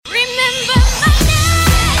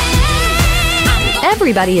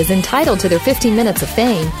Everybody is entitled to their 15 minutes of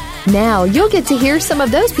fame. Now you'll get to hear some of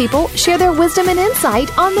those people share their wisdom and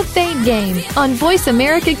insight on the Fame Game on Voice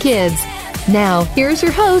America Kids. Now, here's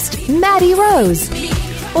your host, MaddieRose.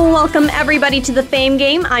 Welcome, everybody, to the Fame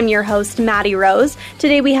Game. I'm your host, MaddieRose.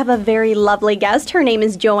 Today we have a very lovely guest. Her name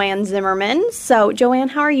is Joann Zimmerman. So, Joann,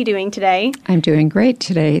 how are you doing today? I'm doing great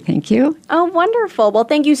today. Thank you. Oh, wonderful. Well,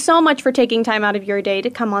 thank you so much for taking time out of your day to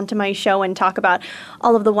come onto my show and talk about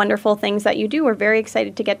all of the wonderful things that you do. We're very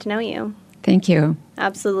excited to get to know you. Thank you.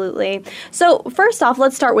 Absolutely. So first off,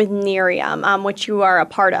 let's start with Nerium, which you are a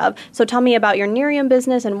part of. So tell me about your Nerium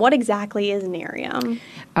business and what exactly is Nerium?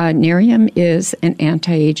 Nerium is an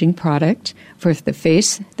anti-aging product for the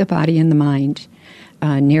face, the body, and the mind.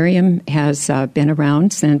 Nerium has been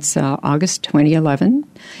around since August 2011,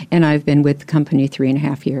 and I've been with the company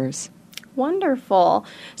 3.5 years. Wonderful.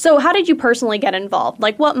 So how did you personally get involved?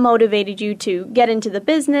 Like, what motivated you to get into the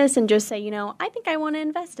business and just say, you know, I think I want to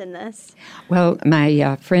invest in this? Well,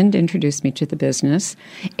 my friend introduced me to the business,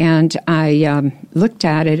 and I looked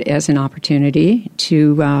at it as an opportunity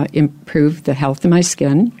to improve the health of my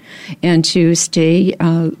skin and to stay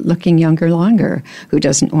looking younger longer. Who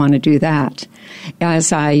doesn't want to do that?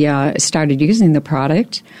 As I started using the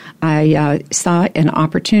product, I saw an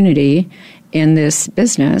opportunity in this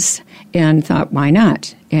business and thought, why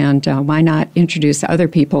not? And why not introduce other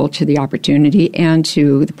people to the opportunity and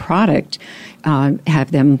to the product,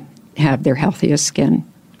 have them have their healthiest skin.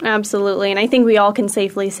 Absolutely. And I think we all can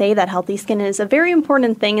safely say that healthy skin is a very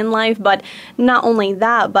important thing in life, but not only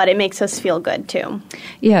that, but it makes us feel good too.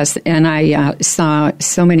 Yes, and I saw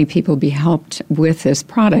so many people be helped with this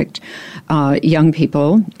product, young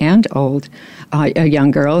people and old. A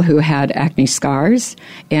young girl who had acne scars,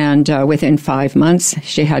 and within 5 months,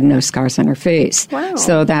 she had no scars on her face. Wow.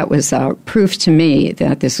 So that was proof to me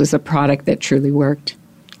that this was a product that truly worked.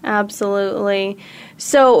 Absolutely.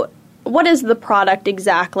 So what is the product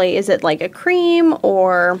exactly? Is it like a cream,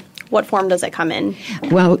 or what form does it come in?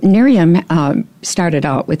 Well, Nerium started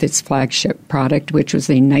out with its flagship product, which was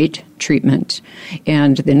a night treatment.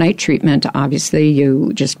 And the night treatment, obviously,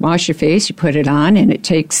 you just wash your face, you put it on, and it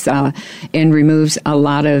takes and removes a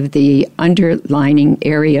lot of the underlining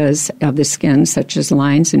areas of the skin, such as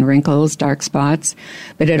lines and wrinkles, dark spots.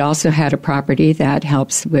 But it also had a property that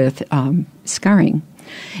helps with scarring.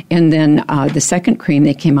 And then the second cream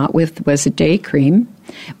they came out with was a day cream,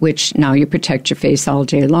 which now you protect your face all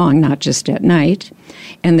day long, not just at night.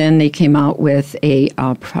 And then they came out with a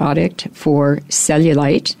product for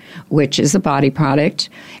cellulite, which is a body product.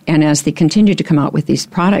 And as they continued to come out with these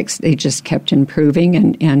products, they just kept improving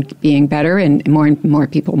and being better, and more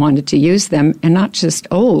people wanted to use them, and not just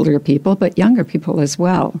older people, but younger people as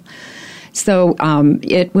well. So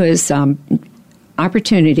it was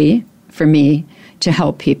opportunity for me to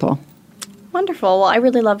help people. Wonderful. Well, I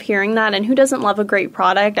really love hearing that. And who doesn't love a great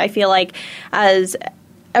product? I feel like as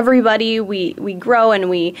everybody, we grow and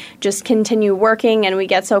we just continue working, and we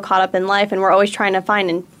get so caught up in life, and we're always trying to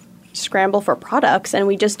find and scramble for products, and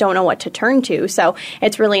we just don't know what to turn to. So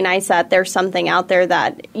it's really nice that there's something out there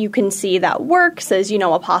that you can see that works as, you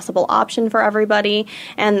know, a possible option for everybody.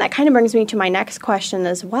 And that kind of brings me to my next question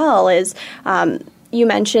as well is, you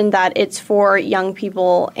mentioned that it's for young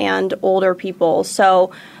people and older people.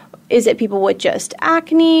 So is it people with just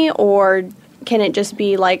acne, or can it just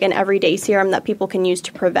be like an everyday serum that people can use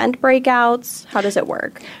to prevent breakouts? How does it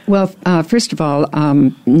work? Well, first of all,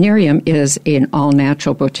 Nerium is an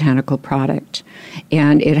all-natural botanical product,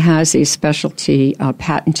 and it has a specialty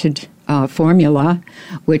patented formula,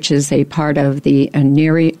 which is a part of the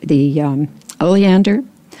oleander,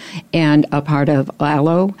 and a part of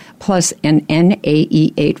aloe, plus an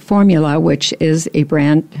NAE8 formula, which is a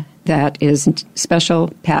brand that is special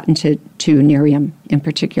patented to Nerium in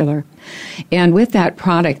particular. And with that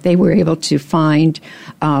product, they were able to find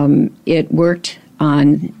it worked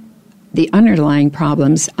on the underlying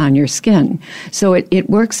problems on your skin. So it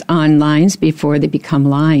works on lines before they become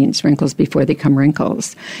lines, wrinkles before they become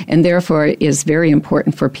wrinkles. And therefore, it is very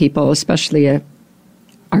important for people, especially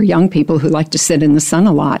our young people who like to sit in the sun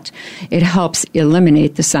a lot. It helps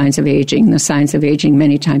eliminate the signs of aging. The signs of aging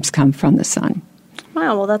many times come from the sun.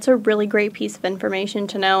 Wow, well, that's a really great piece of information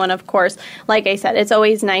to know. And of course, like I said, it's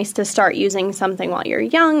always nice to start using something while you're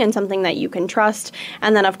young and something that you can trust.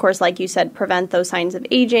 And then, of course, like you said, prevent those signs of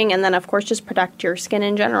aging. And then, of course, just protect your skin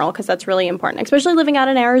in general, because that's really important, especially living out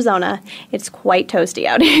in Arizona. It's quite toasty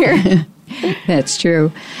out here. That's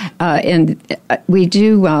true. And we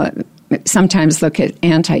do sometimes look at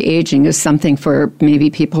anti-aging as something for maybe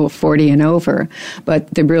people 40 and over.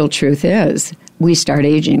 But the real truth is, we start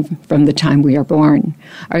aging from the time we are born.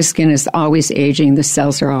 Our skin is always aging. The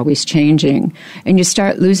cells are always changing. And you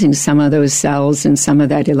start losing some of those cells and some of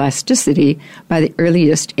that elasticity by the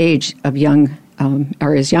earliest age of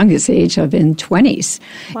or as young as age of in 20s.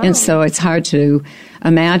 Wow. And so it's hard to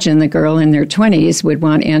imagine the girl in their 20s would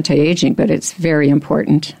want anti-aging, but it's very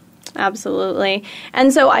important. Absolutely.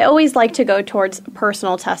 And so I always like to go towards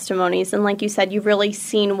personal testimonies. And like you said, you've really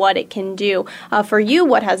seen what it can do. For you,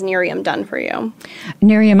 what has Nerium done for you?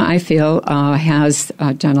 Nerium, I feel, has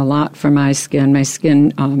done a lot for my skin. My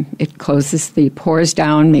skin, it closes the pores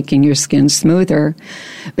down, making your skin smoother.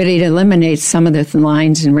 But it eliminates some of the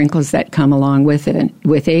lines and wrinkles that come along with it,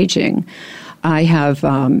 with aging. I have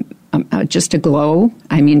just a glow.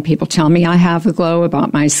 I mean, people tell me I have a glow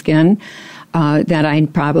about my skin. That I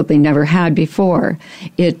probably never had before.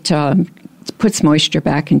 It puts moisture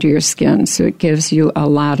back into your skin, so it gives you a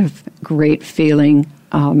lot of great feeling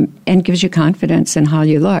and gives you confidence in how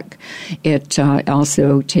you look. It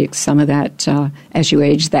also takes some of that, as you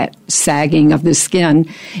age, that sagging of the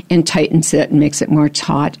skin and tightens it and makes it more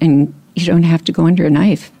taut, and you don't have to go under a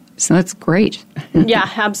knife. So that's great. Yeah,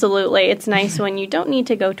 absolutely. It's nice when you don't need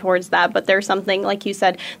to go towards that, but there's something, like you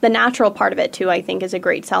said, the natural part of it, too, I think is a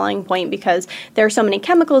great selling point because there are so many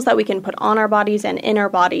chemicals that we can put on our bodies and in our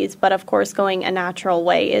bodies, but of course going a natural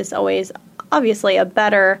way is always obviously a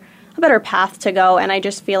better path to go, and I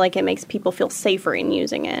just feel like it makes people feel safer in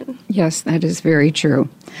using it. Yes, that is very true.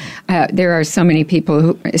 There are so many people,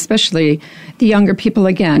 who, especially the younger people,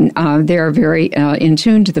 again, they are very in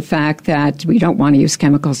tune to the fact that we don't want to use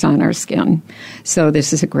chemicals on our skin. So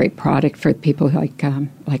this is a great product for people like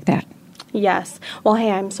that. Yes. Well, hey,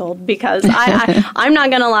 I'm sold because I'm not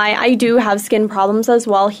going to lie. I do have skin problems as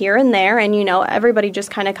well here and there. And, everybody just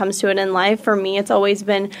kind of comes to it in life. For me, it's always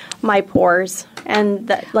been my pores. And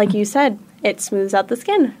like you said, it smooths out the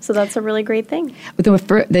skin. So that's a really great thing.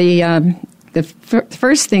 The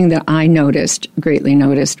first thing that I greatly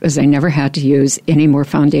noticed, was I never had to use any more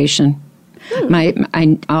foundation.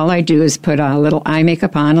 All I do is put a little eye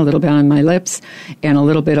makeup on, a little bit on my lips, and a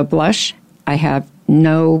little bit of blush. I have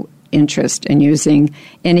no interest in using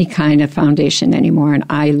any kind of foundation anymore, and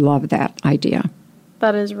I love that idea.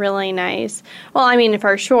 That is really nice. Well, I mean,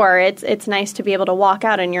 for sure, it's nice to be able to walk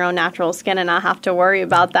out in your own natural skin and not have to worry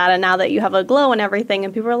about that. And now that you have a glow and everything,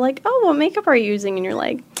 and people are like, "Oh, what makeup are you using?" And you're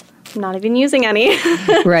like, "I'm not even using any."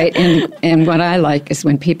 Right. And what I like is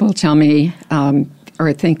when people tell me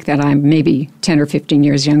or think that I'm maybe 10 or 15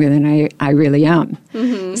 years younger than I really am.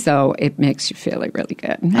 Mm-hmm. So it makes you feel really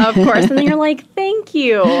good. Of course. And then you're like, thank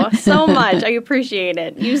you so much. I appreciate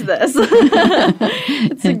it. Use this.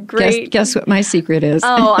 It's a great... Guess what my secret is.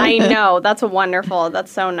 Oh, I know. That's wonderful.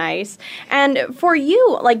 That's so nice. And for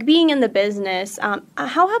you, like being in the business,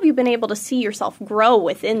 how have you been able to see yourself grow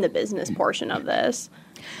within the business portion of this?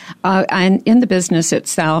 And in the business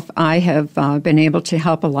itself, I have been able to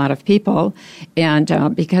help a lot of people,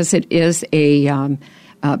 and because it is a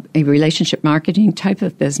relationship marketing type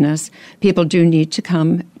of business, people do need to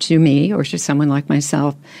come to me or to someone like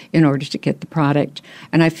myself in order to get the product.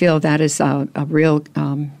 And I feel that is a real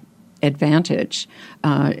advantage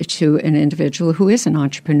to an individual who is an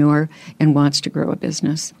entrepreneur and wants to grow a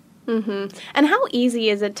business. Mm-hmm. And how easy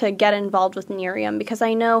is it to get involved with Nerium? Because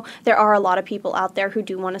I know there are a lot of people out there who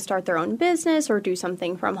do want to start their own business or do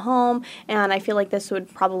something from home, and I feel like this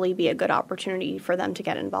would probably be a good opportunity for them to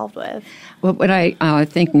get involved with. Well, what I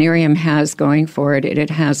think Nerium has going for it, it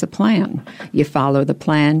has a plan. You follow the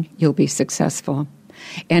plan, you'll be successful.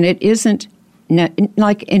 And it isn't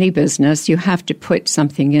like any business, you have to put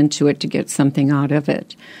something into it to get something out of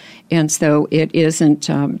it. And so it isn't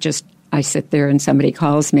just I sit there and somebody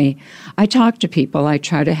calls me. I talk to people. I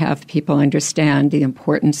try to have people understand the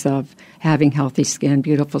importance of having healthy skin,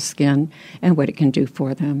 beautiful skin, and what it can do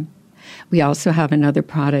for them. We also have another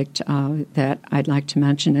product that I'd like to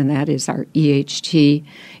mention, and that is our EHT,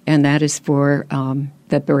 and that is for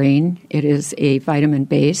the brain. It is a vitamin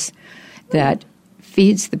base that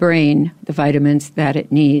feeds the brain the vitamins that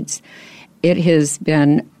it needs. It has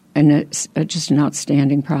been just an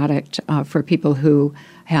outstanding product for people who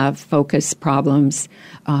have focus problems,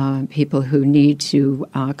 people who need to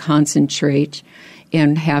concentrate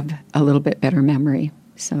and have a little bit better memory.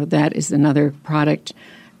 So that is another product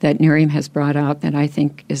that Nerium has brought out that I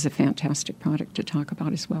think is a fantastic product to talk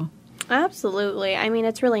about as well. Absolutely. I mean,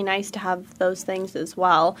 it's really nice to have those things as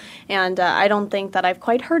well. And I don't think that I've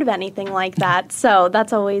quite heard of anything like that. So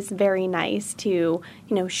that's always very nice to,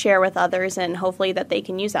 share with others and hopefully that they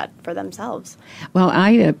can use that for themselves. Well,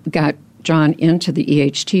 I got drawn into the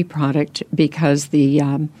EHT product because the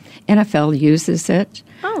NFL uses it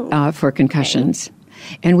for concussions.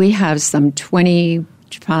 And we have some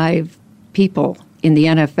 25 people in the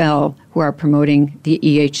NFL who are promoting the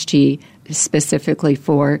EHT specifically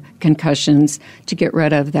for concussions, to get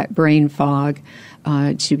rid of that brain fog,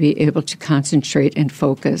 to be able to concentrate and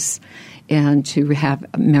focus, and to have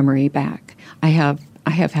memory back. I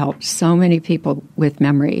have helped so many people with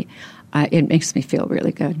memory. It makes me feel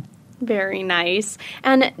really good. Very nice.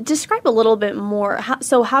 And describe a little bit more.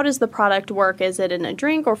 How does the product work? Is it in a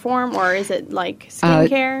drink or form, or is it like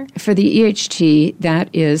skincare? For the EHT, that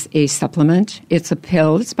is a supplement. It's a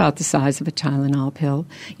pill. It's about the size of a Tylenol pill.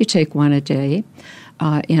 You take one a day,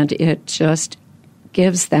 and it just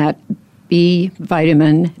gives that B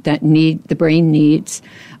vitamin that the brain needs,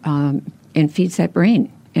 and feeds that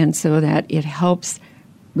brain. And so that it helps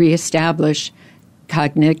reestablish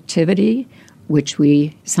cognitivity, which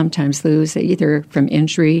we sometimes lose either from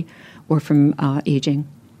injury or from aging.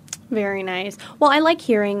 Very nice. Well, I like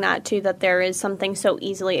hearing that, too, that there is something so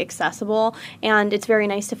easily accessible, and it's very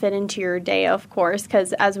nice to fit into your day, of course,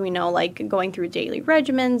 because as we know, like going through daily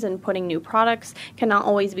regimens and putting new products can not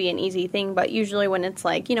always be an easy thing, but usually when it's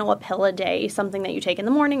like, a pill a day, something that you take in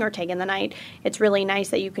the morning or take in the night, it's really nice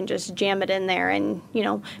that you can just jam it in there and,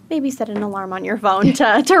 maybe set an alarm on your phone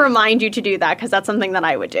to remind you to do that, because that's something that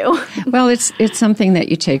I would do. Well, it's something that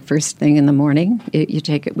you take first thing in the morning. You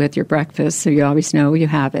take it with your breakfast, so you always know you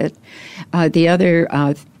have it. The other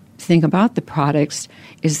thing about the products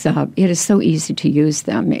is it is so easy to use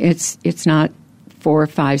them. It's not 4,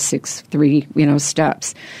 5, 6, 3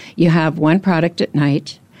 steps. You have one product at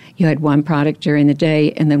night. You had one product during the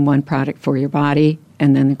day, and then one product for your body,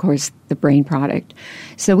 and then of course the brain product.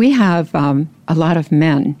 So we have a lot of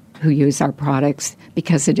men who use our products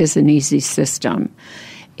because it is an easy system,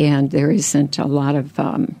 and there isn't a lot of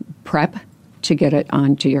prep to get it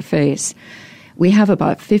onto your face. We have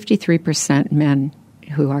about 53% men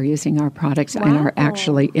who are using our products and are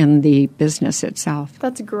actually in the business itself.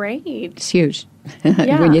 That's great. It's huge.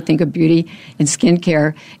 Yeah. When you think of beauty and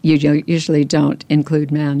skincare, you usually don't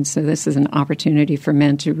include men. So this is an opportunity for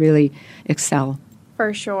men to really excel.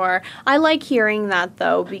 For sure. I like hearing that,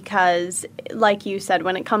 though, because, like you said,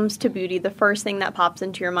 when it comes to beauty, the first thing that pops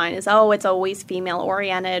into your mind is, it's always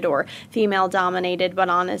female-oriented or female-dominated. But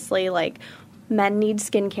honestly, men need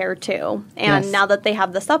skincare too. And yes. Now that they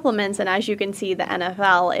have the supplements, and as you can see, the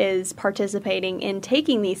NFL is participating in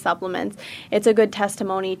taking these supplements, it's a good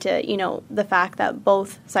testimony to, the fact that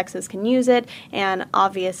both sexes can use it, and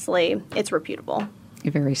obviously it's reputable.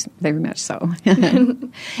 Very, very much so.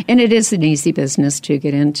 And it is an easy business to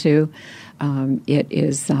get into. It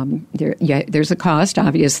is, there's a cost,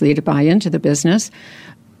 obviously, to buy into the business,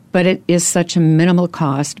 but it is such a minimal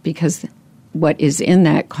cost because what is in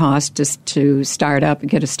that cost is to start up,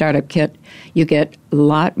 get a startup kit. You get a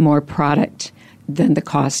lot more product than the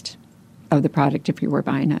cost of the product if you were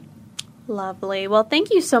buying it. Lovely. Well,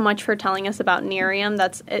 thank you so much for telling us about Nerium.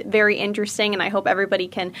 That's very interesting, and I hope everybody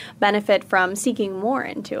can benefit from seeking more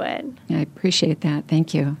into it. I appreciate that.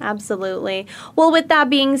 Thank you. Absolutely. Well, with that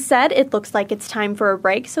being said, it looks like it's time for a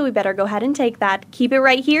break, so we better go ahead and take that. Keep it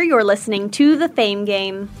right here. You're listening to The Fame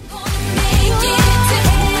Game.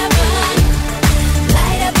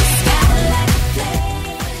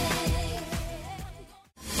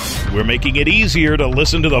 We're making it easier to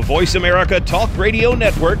listen to the Voice America Talk Radio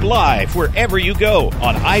Network live wherever you go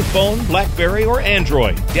on iPhone, BlackBerry, or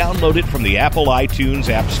Android. Download it from the Apple iTunes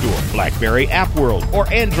App Store, BlackBerry App World, or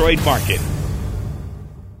Android Market.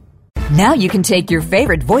 Now you can take your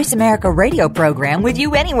favorite Voice America radio program with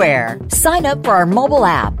you anywhere. Sign up for our mobile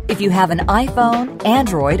app if you have an iPhone,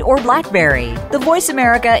 Android, or BlackBerry. The Voice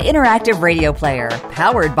America Interactive Radio Player,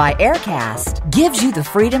 powered by Aircast, gives you the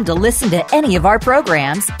freedom to listen to any of our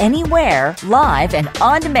programs, anywhere, live and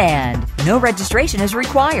on demand. No registration is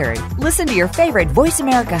required. Listen to your favorite Voice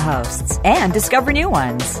America hosts and discover new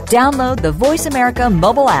ones. Download the Voice America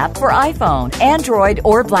mobile app for iPhone, Android,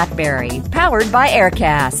 or BlackBerry, powered by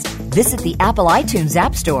Aircast. Visit the Apple iTunes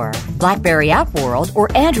App Store, BlackBerry App World, or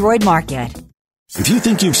Android Market. If you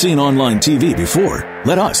think you've seen online TV before,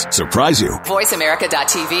 let us surprise you.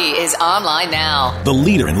 VoiceAmerica.tv is online now. The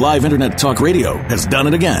leader in live internet talk radio has done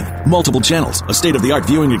it again. Multiple channels, a state-of-the-art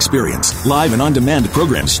viewing experience, live and on-demand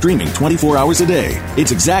programs streaming 24 hours a day.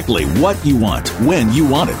 It's exactly what you want, when you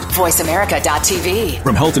want it. VoiceAmerica.tv.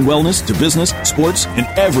 From health and wellness to business, sports, and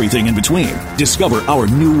everything in between. Discover our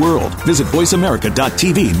new world. Visit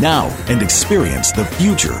VoiceAmerica.tv now and experience the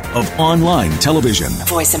future of online television.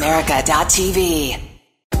 VoiceAmerica.tv.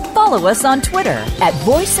 Follow us on Twitter at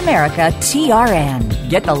VoiceAmericaTRN.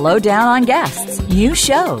 Get the lowdown on guests, new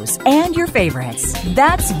shows, and your favorites.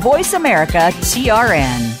 That's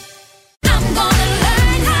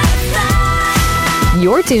VoiceAmericaTRN.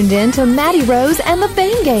 You're tuned in to MaddieRose and the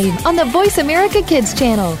Fame Game on the Voice America Kids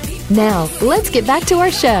channel. Now, let's get back to our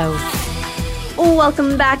show.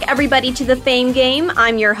 Welcome back, everybody, to the Fame Game.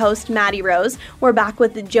 I'm your host, MaddieRose. We're back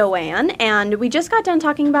with Joann, and we just got done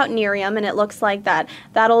talking about Nerium, and it looks like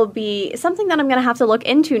that'll be something that I'm going to have to look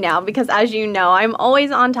into now because, as you know, I'm always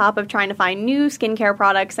on top of trying to find new skincare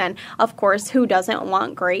products, and, of course, who doesn't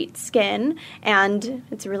want great skin? And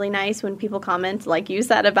it's really nice when people comment, like you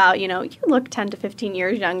said, about, you look 10 to 15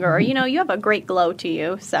 years younger, or, you have a great glow to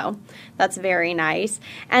you, so that's very nice.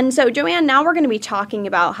 And so, Joann, now we're going to be talking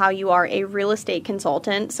about how you are a real estate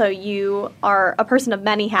consultant, so you are a person of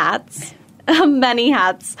many hats. Many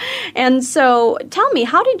hats. And so tell me,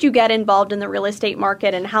 how did you get involved in the real estate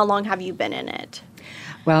market and how long have you been in it?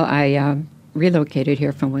 Well, I relocated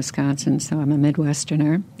here from Wisconsin, so I'm a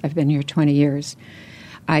Midwesterner. I've been here 20 years.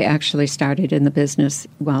 I actually started in the business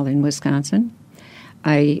while in Wisconsin.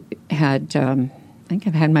 I think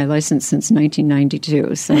I've had my license since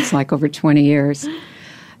 1992, so it's like over 20 years.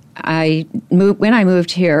 When I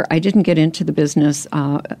moved here, I didn't get into the business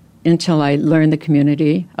until I learned the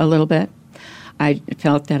community a little bit. I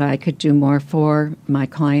felt that I could do more for my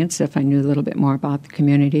clients if I knew a little bit more about the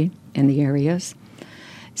community and the areas.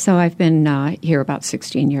 So I've been here about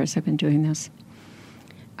 16 years. I've been doing this.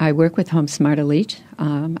 I work with Home Smart Elite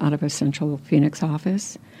out of a central Phoenix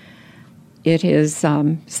office. It is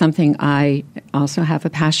something I also have a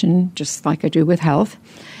passion, just like I do with health.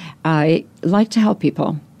 I like to help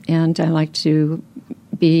people. And I like to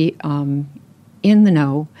be in the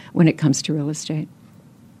know when it comes to real estate.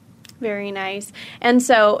 Very nice. And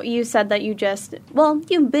so you said that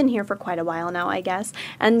you've been here for quite a while now, I guess.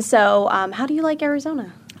 And so how do you like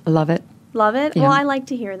Arizona? I love it. Love it? Yeah. Well, I like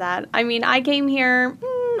to hear that. I mean, I came here,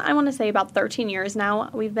 I want to say about 13 years now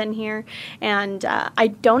we've been here, and I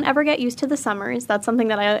don't ever get used to the summers. That's something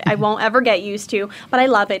that I won't ever get used to, but I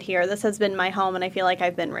love it here. This has been my home, and I feel like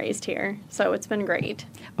I've been raised here, so it's been great.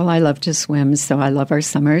 Well, I love to swim, so I love our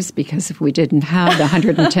summers, because if we didn't have the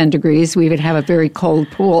 110 degrees, we would have a very cold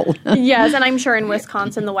pool. Yes, and I'm sure in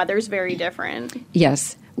Wisconsin the weather's very different.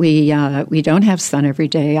 Yes. We don't have sun every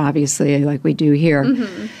day, obviously, like we do here.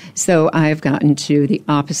 Mm-hmm. So I've gotten to the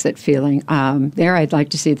opposite feeling. There, I'd like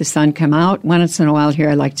to see the sun come out. Once in a while here,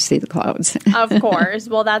 I like to see the clouds. Of course.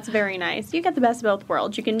 Well, that's very nice. You get the best of both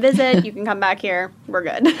worlds. You can visit. You can come back here. We're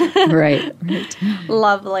good. Right.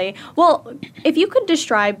 Lovely. Well, if you could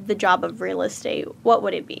describe the job of real estate, what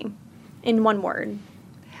would it be in one word?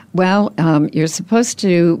 Well, you're supposed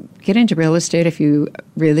to get into real estate if you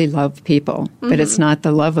really love people. Mm-hmm. But it's not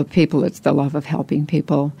the love of people, it's the love of helping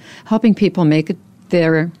people. Helping people make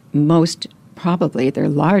their their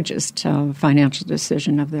largest financial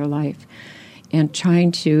decision of their life. And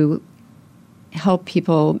trying to help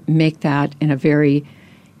people make that in a very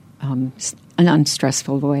an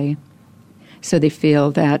unstressful way. So they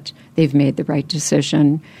feel that they've made the right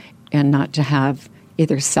decision and not to have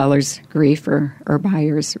either seller's grief or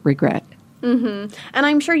buyer's regret. Mm-hmm. And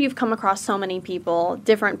I'm sure you've come across so many people,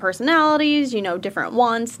 different personalities, different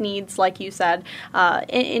wants, needs, like you said,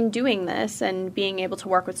 in doing this and being able to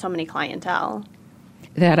work with so many clientele.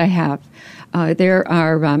 That I have. There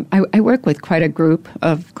are, I work with quite a group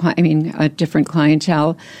of, different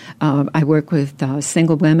clientele. I work with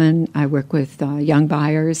single women. I work with young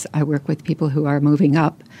buyers. I work with people who are moving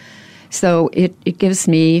up. So it gives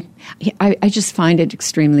me, I just find it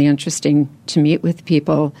extremely interesting to meet with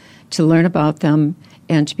people, to learn about them,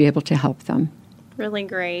 and to be able to help them. Really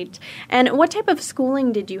great. And what type of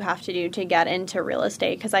schooling did you have to do to get into real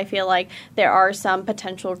estate? Because I feel like there are some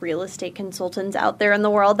potential real estate consultants out there in the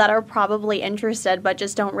world that are probably interested but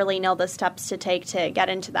just don't really know the steps to take to get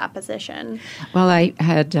into that position. Well, I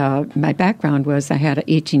had, my background was I had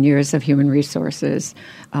 18 years of human resources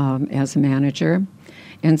as a manager.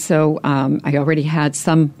 And so I already had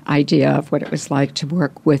some idea of what it was like to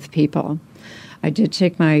work with people. I did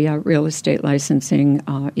take my real estate licensing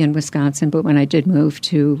in Wisconsin, but when I did move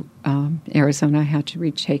to Arizona, I had to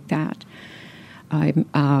retake that. I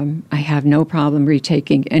have no problem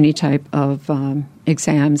retaking any type of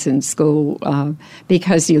exams in school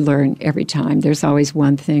because you learn every time. There's always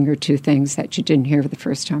one thing or two things that you didn't hear the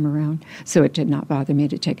first time around, so it did not bother me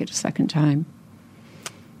to take it a second time.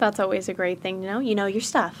 That's always a great thing to know. You know your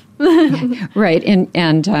stuff. Right.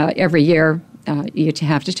 And every year you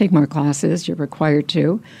have to take more classes. You're required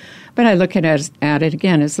to. But I look at it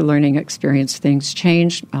again as a learning experience. Things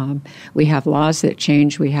change. We have laws that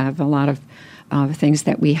change. We have a lot of things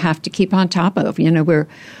that we have to keep on top of.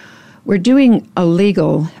 We're doing a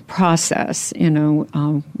legal process.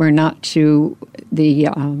 We're not to the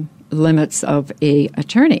limits of a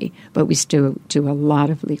attorney, but we still do a lot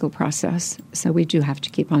of legal process. So we do have to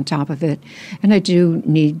keep on top of it. And I do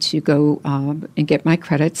need to go and get my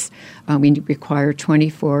credits. We require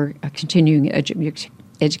 24 continuing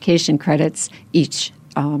education credits each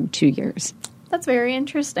 2 years. That's very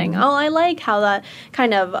interesting. Oh, I like how that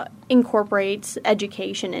kind of incorporates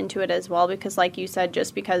education into it as well, because like you said,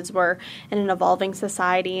 just because we're in an evolving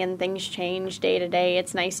society and things change day to day,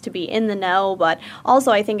 it's nice to be in the know, but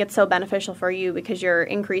also I think it's so beneficial for you because you're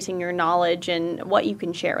increasing your knowledge and what you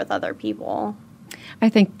can share with other people. I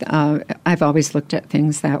think I've always looked at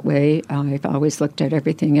things that way. I've always looked at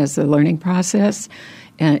everything as a learning process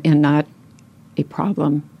and not a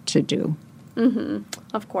problem to do. Mm-hmm.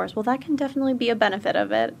 Of course. Well, that can definitely be a benefit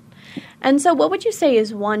of it. And so what would you say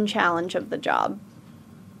is one challenge of the job?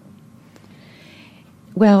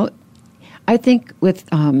 Well, I think with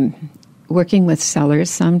working with sellers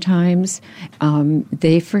sometimes,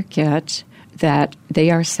 they forget that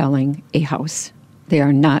they are selling a house. They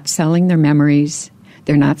are not selling their memories.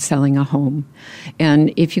 They're not selling a home.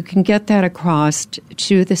 And if you can get that across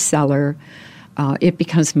to the seller, it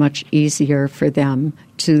becomes much easier for them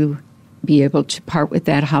to be able to part with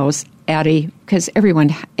that house because everyone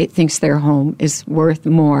thinks their home is worth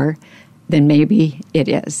more than maybe it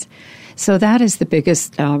is. So that is the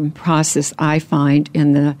biggest process I find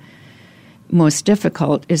in the most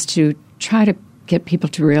difficult, is to try to get people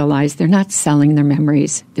to realize they're not selling their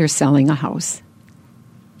memories, they're selling a house.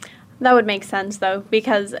 That would make sense, though,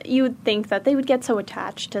 because you would think that they would get so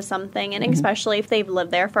attached to something, and especially if they've lived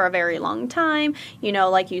there for a very long time,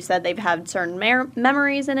 like you said, they've had certain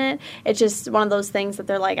memories in it. It's just one of those things that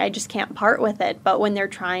they're like, I just can't part with it. But when they're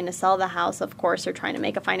trying to sell the house, of course, they're trying to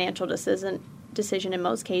make a financial decision in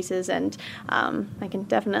most cases, and I can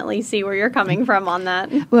definitely see where you're coming from on that.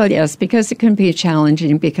 Well, yes, because it can be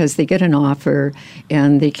challenging because they get an offer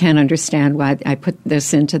and they can't understand why I put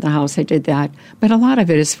this into the house, I did that. But a lot of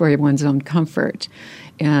it is for one's own comfort.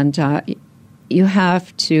 And you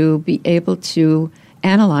have to be able to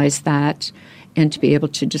analyze that and to be able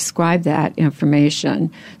to describe that information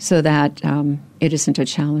so that it isn't a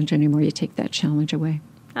challenge anymore. You take that challenge away.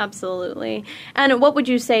 Absolutely. And what would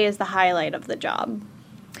you say is the highlight of the job?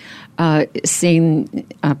 Seeing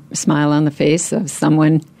a smile on the face of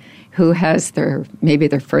someone who has maybe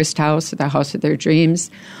their first house or the house of their dreams,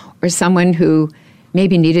 or someone who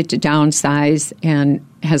maybe needed to downsize and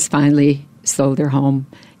has finally sold their home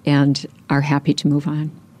and are happy to move on.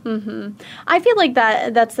 Mm-hmm. I feel like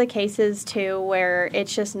that's the cases, too, where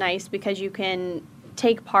it's just nice because you can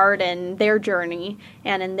take part in their journey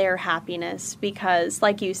and in their happiness, because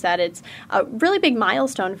like you said, it's a really big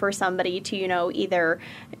milestone for somebody to, either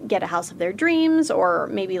get a house of their dreams or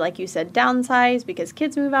maybe, like you said, downsize because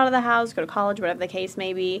kids move out of the house, go to college, whatever the case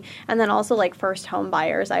may be. And then also like first home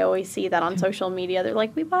buyers. I always see that on social media. They're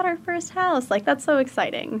like, we bought our first house. Like, that's so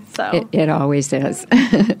exciting. So it always is.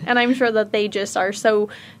 And I'm sure that they just are so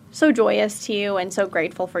joyous to you and so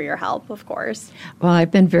grateful for your help, of course. Well,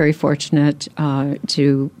 I've been very fortunate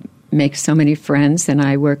to make so many friends, and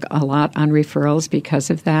I work a lot on referrals because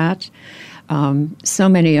of that. So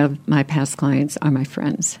many of my past clients are my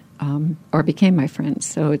friends or became my friends,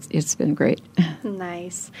 so it's been great.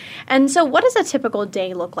 Nice. And so what does a typical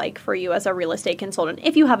day look like for you as a real estate consultant,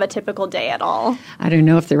 if you have a typical day at all? I don't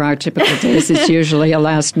know if there are typical days. It's usually a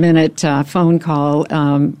last-minute phone call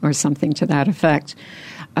or something to that effect.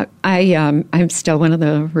 I'm still one of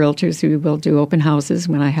the realtors who will do open houses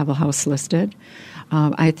when I have a house listed.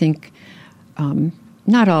 I think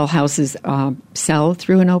not all houses sell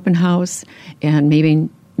through an open house, and maybe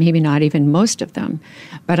not even most of them.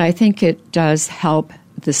 But I think it does help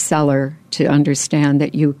the seller to understand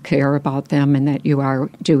that you care about them and that you are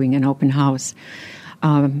doing an open house.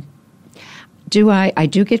 I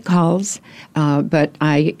do get calls, but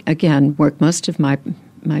I, again, work most of my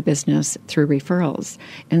business through referrals.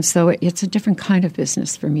 And so it's a different kind of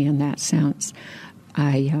business for me in that sense.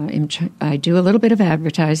 I do a little bit of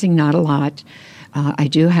advertising, not a lot. I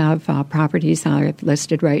do have properties I've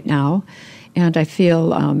listed right now, and I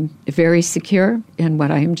feel very secure in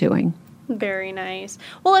what I am doing. Very nice.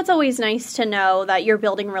 Well, it's always nice to know that you're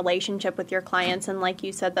building a relationship with your clients. And like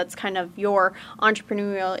you said, that's kind of your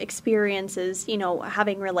entrepreneurial experiences,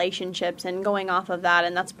 having relationships and going off of that.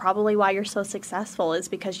 And that's probably why you're so successful, is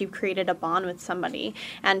because you've created a bond with somebody.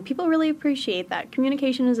 And people really appreciate that.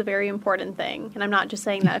 Communication is a very important thing. And I'm not just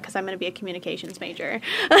saying that because I'm going to be a communications major.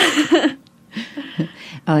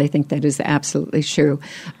 I think that is absolutely true.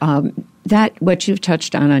 That what you've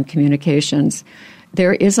touched on communications,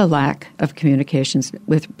 there is a lack of communications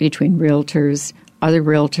between realtors, other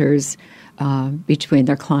realtors, between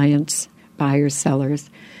their clients, buyers, sellers.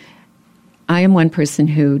 I am one person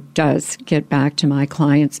who does get back to my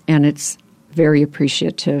clients, and it's very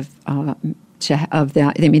appreciative of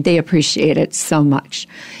that. I mean, they appreciate it so much,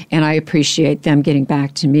 and I appreciate them getting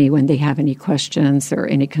back to me when they have any questions or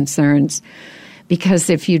any concerns, because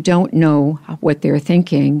if you don't know what they're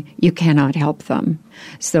thinking, you cannot help them.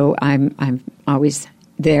 So I'm always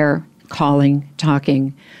there, calling,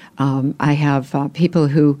 talking. I have people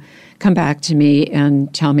who come back to me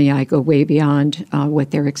and tell me I go way beyond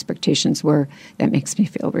what their expectations were. That makes me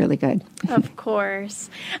feel really good. Of course.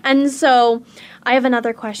 And so I have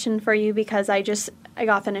another question for you, because I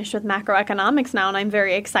got finished with macroeconomics now, and I'm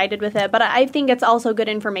very excited with it. But I think it's also good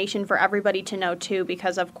information for everybody to know, too,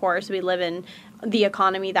 because, of course, we live in the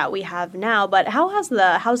economy that we have now. But how has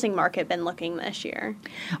the housing market been looking this year?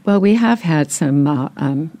 Well, we have had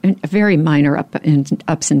some very minor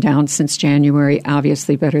ups and downs since January,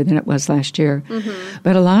 obviously better than it was last year. Mm-hmm.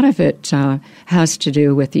 But a lot of it has to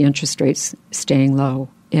do with the interest rates staying low.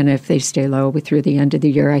 And if they stay low through the end of the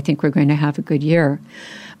year, I think we're going to have a good year.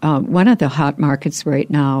 One of the hot markets right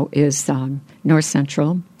now is North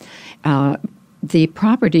Central. The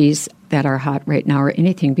properties that are hot right now are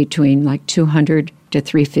anything between like $200 to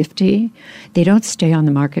 $350. They don't stay on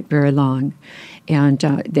the market very long. And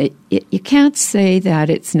you can't say that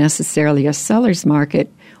it's necessarily a seller's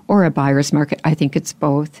market or a buyer's market. I think it's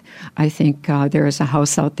both. I think there is a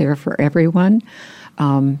house out there for everyone.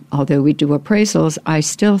 Although we do appraisals, I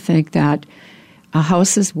still think that a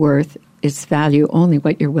house is worth its value only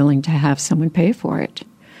what you're willing to have someone pay for it.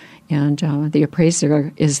 And the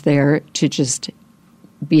appraiser is there to just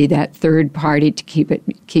be that third party to keep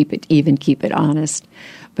it even, keep it honest.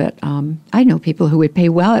 But I know people who would pay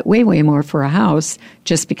way more for a house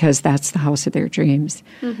just because that's the house of their dreams,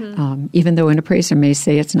 mm-hmm. Even though an appraiser may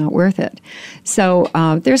say it's not worth it. So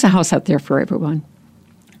there's a house out there for everyone.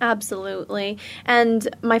 Absolutely. And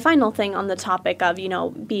my final thing on the topic of,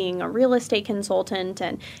 being a real estate consultant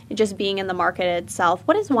and just being in the market itself,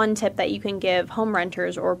 what is one tip that you can give home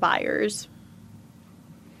renters or buyers?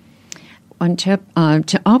 One tip,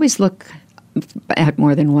 to always look at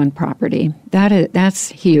more than one property. That's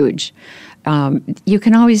huge. You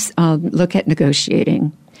can always look at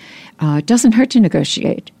negotiating. It doesn't hurt to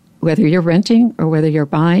negotiate, whether you're renting or whether you're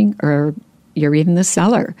buying or you're even the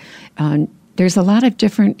seller. There's a lot of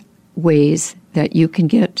different ways that you can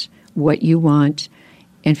get what you want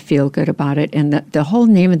and feel good about it. And the whole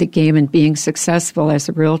name of the game in being successful as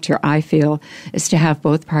a realtor, I feel, is to have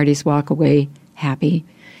both parties walk away happy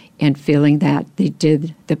and feeling that they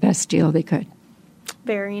did the best deal they could.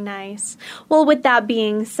 Very nice. Well, with that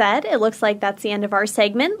being said, it looks like that's the end of our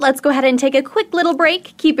segment. Let's go ahead and take a quick little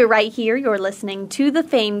break. Keep it right here. You're listening to The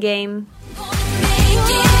Fame Game.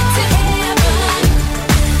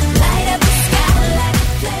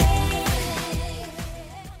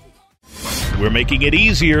 We're making it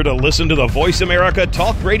easier to listen to the Voice America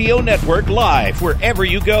Talk Radio Network live wherever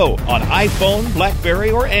you go on iPhone,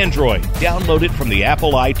 BlackBerry, or Android. Download it from the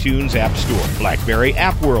Apple iTunes App Store, BlackBerry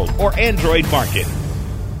App World, or Android Market.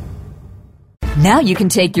 Now you can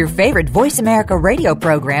take your favorite Voice America radio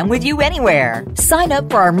program with you anywhere. Sign up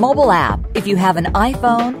for our mobile app if you have an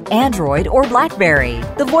iPhone, Android, or BlackBerry.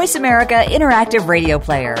 The Voice America Interactive Radio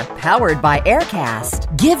Player, powered by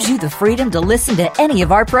Aircast, gives you the freedom to listen to any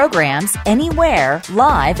of our programs, anywhere,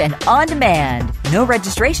 live and on demand. No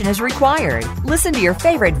registration is required. Listen to your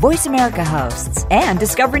favorite Voice America hosts and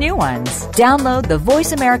discover new ones. Download the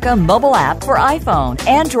Voice America mobile app for iPhone,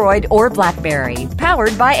 Android, or BlackBerry,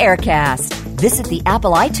 powered by Aircast. Visit the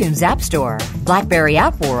Apple iTunes App Store, BlackBerry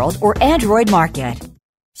App World, or Android Market.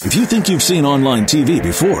 If you think you've seen online TV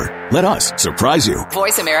before, let us surprise you.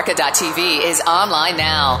 VoiceAmerica.tv is online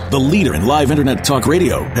now. The leader in live Internet talk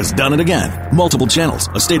radio has done it again. Multiple channels,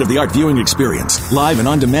 a state-of-the-art viewing experience, live and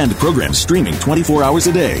on-demand programs streaming 24 hours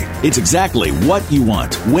a day. It's exactly what you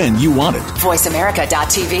want, when you want it.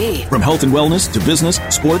 VoiceAmerica.tv. From health and wellness to business,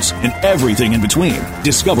 sports, and everything in between.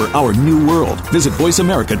 Discover our new world. Visit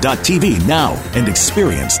VoiceAmerica.tv now and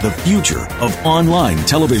experience the future of online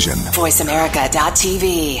television.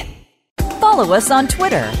 VoiceAmerica.tv. Follow us on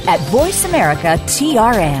Twitter at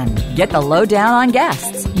VoiceAmericaTRN. Get the lowdown on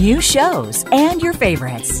guests, new shows, and your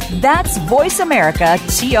favorites. That's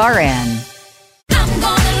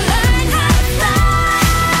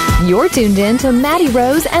VoiceAmericaTRN. You're tuned in to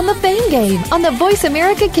MaddieRose and the Fame Game on the Voice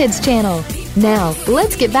America Kids channel. Now,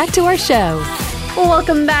 let's get back to our show. Well,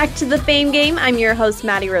 welcome back to the Fame Game. I'm your host,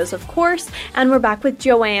 MaddieRose, of course, and we're back with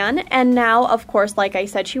Joann. And now, of course, like I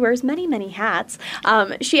said, she wears many, many hats.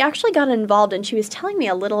 She actually got involved, and she was telling me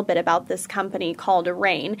a little bit about this company called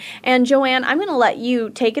Rain. And Joann, I'm going to let you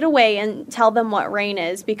take it away and tell them what Rain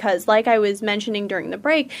is, because like I was mentioning during the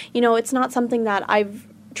break, it's not something that I've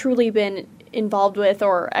truly been involved with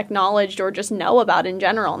or acknowledged or just know about in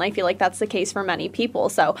general, and I feel like that's the case for many people.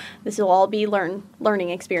 So this will all be learning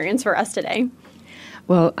experience for us today.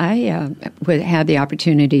 Well, I had the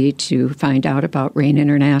opportunity to find out about Rain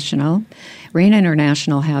International. Rain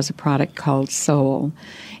International has a product called Soul.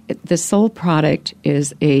 The Soul product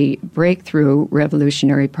is a breakthrough,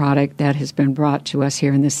 revolutionary product that has been brought to us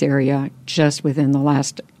here in this area just within the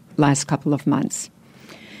last couple of months.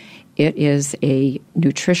 It is a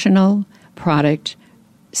nutritional product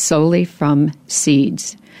solely from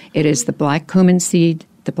seeds. It is the black cumin seed,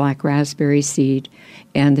 the black raspberry seed,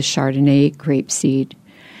 and the Chardonnay grape seed.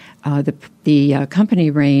 The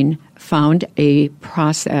company Rain found a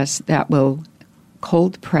process that will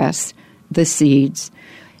cold press the seeds,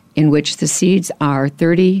 in which the seeds are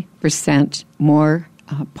 30% more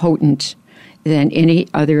potent than any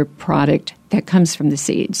other product that comes from the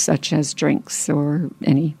seeds, such as drinks or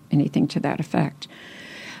anything to that effect.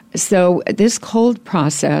 So this cold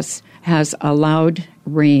process has allowed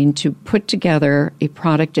Rain to put together a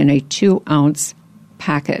product in a 2-ounce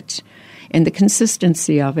packet. And the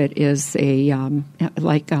consistency of it is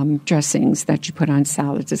like dressings that you put on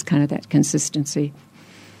salads. It's kind of that consistency.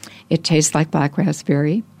 It tastes like black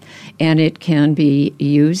raspberry, and it can be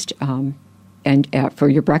used for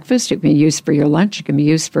your breakfast. It can be used for your lunch. It can be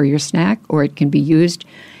used for your snack, or it can be used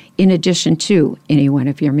in addition to any one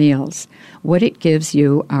of your meals. What it gives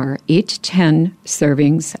you are 8 to 10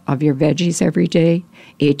 servings of your veggies every day,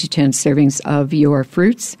 8 to 10 servings of your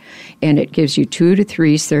fruits, and it gives you 2 to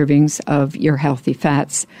 3 servings of your healthy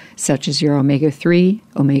fats, such as your omega-3,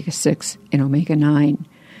 omega-6, and omega-9.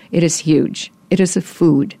 It is huge. It is a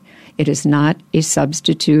food. It is not a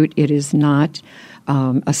substitute. It is not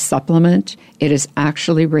a supplement. It is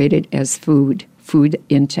actually rated as food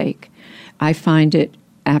intake. I find it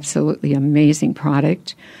absolutely amazing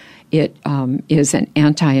product. It is an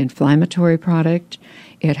anti-inflammatory product.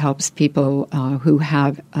 It helps people who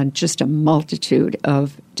have just a multitude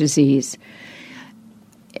of disease.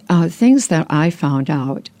 Things that I found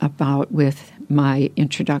out about with my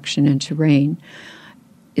introduction into Rain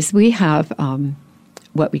is we have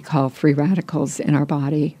what we call free radicals in our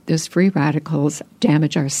body. Those free radicals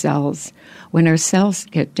damage our cells. When our cells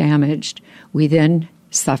get damaged, we then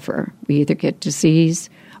suffer. We either get disease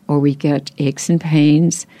or we get aches and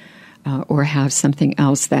pains or have something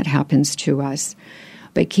else that happens to us.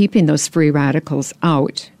 By keeping those free radicals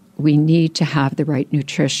out, we need to have the right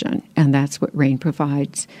nutrition, and that's what Rain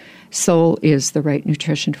provides. Soul is the right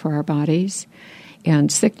nutrition for our bodies.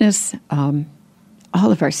 And sickness,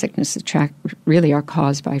 all of our sickness really are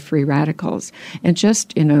caused by free radicals. And just,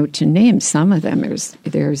 to name some of them,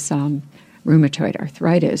 there's rheumatoid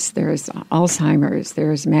arthritis, there's Alzheimer's,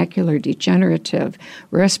 there's macular degenerative,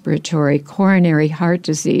 respiratory, coronary heart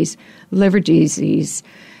disease, liver disease.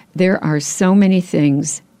 There are so many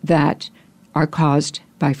things that are caused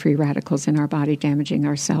by free radicals in our body damaging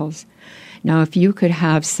our cells. Now, if you could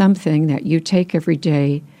have something that you take every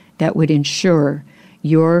day that would ensure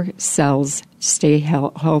your cells stay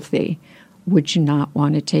healthy, would you not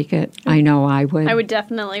want to take it? I know I would. I would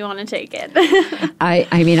definitely want to take it.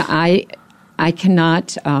 I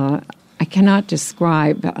cannot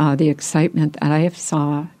describe the excitement that I have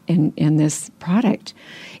saw in this product.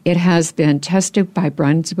 It has been tested by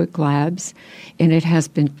Brunswick Labs, and it has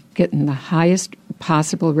been getting the highest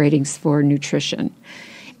possible ratings for nutrition.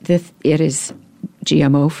 It is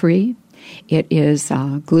GMO-free. It is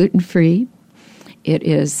gluten-free. It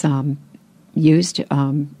is used.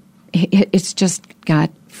 It's just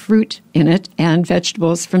got fruit in it and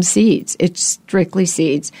vegetables from seeds. It's strictly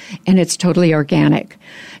seeds, and it's totally organic.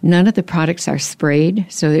 None of the products are sprayed,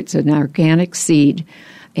 so it's an organic seed.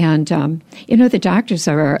 And, the doctors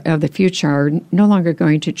of the future are no longer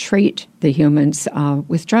going to treat the humans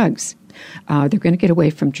with drugs. They're going to get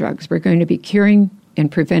away from drugs. We're going to be curing and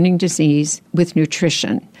preventing disease with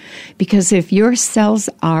nutrition. Because if your cells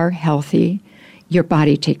are healthy, your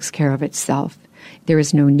body takes care of itself. There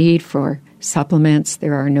is no need for supplements.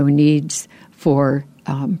 There are no needs for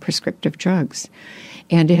prescriptive drugs.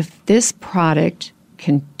 And if this product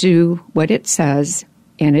can do what it says,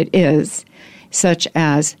 and it is, such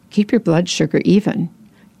as keep your blood sugar even,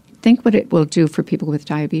 think what it will do for people with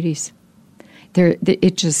diabetes.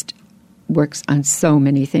 It just works on so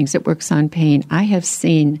many things. It works on pain. I have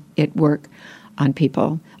seen it work on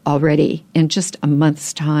people already in just a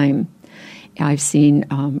month's time. I've seen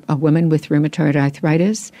a woman with rheumatoid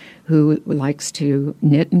arthritis who likes to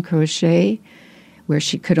knit and crochet, where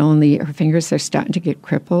her fingers are starting to get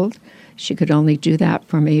crippled. She could only do that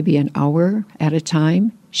for maybe an hour at a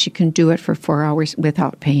time. She can do it for 4 hours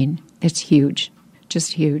without pain. It's huge,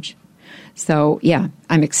 just huge. So, yeah,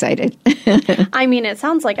 I'm excited. I mean, it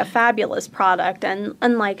sounds like a fabulous product. And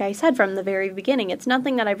like I said from the very beginning, it's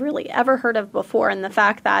nothing that I've really ever heard of before. And the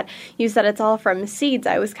fact that you said it's all from seeds,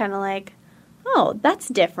 I was kind of like, oh, that's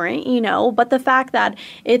different, But the fact that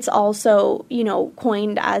it's also,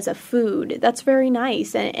 coined as a food, that's very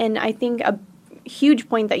nice. And I think a huge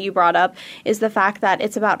point that you brought up is the fact that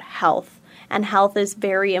it's about health. And health is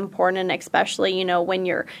very important, especially, when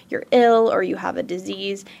you're ill or you have a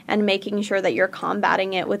disease, and making sure that you're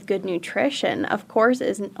combating it with good nutrition, of course,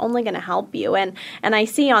 is only going to help you. And I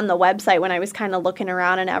see on the website, when I was kind of looking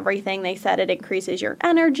around and everything, they said it increases your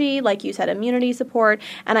energy, like you said, immunity support.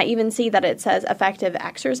 And I even see that it says effective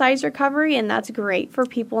exercise recovery, and that's great for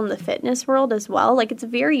people in the fitness world as well. Like, it's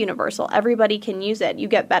very universal. Everybody can use it. You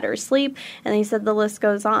get better sleep, and they said the list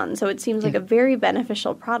goes on. So it seems like a very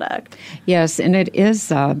beneficial product. Yes, and it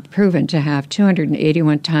is proven to have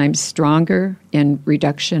 281 times stronger in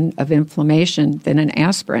reduction of inflammation than an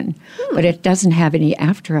aspirin, but it doesn't have any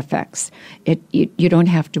after effects. You don't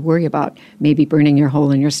have to worry about maybe burning your hole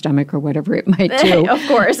in your stomach or whatever it might do. Of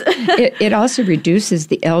course. It also reduces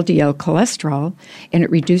the LDL cholesterol, and it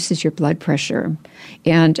reduces your blood pressure.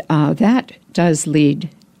 And that does lead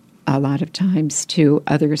a lot of times to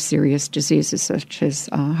other serious diseases such as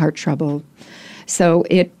heart trouble. So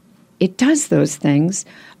it does those things,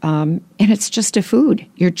 and it's just a food.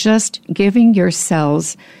 You're just giving your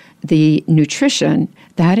cells the nutrition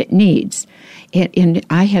that it needs. And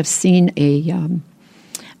I have seen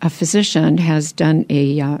a physician has done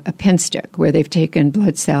a pen stick where they've taken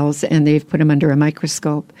blood cells and they've put them under a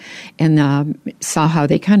microscope and saw how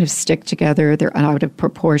they kind of stick together. They're out of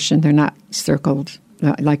proportion. They're not circled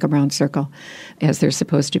like a round circle as they're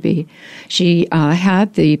supposed to be. She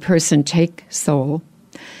had the person take Sol.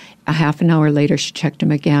 A half an hour later, she checked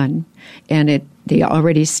them again, and they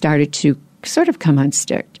already started to sort of come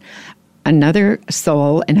unstick. Another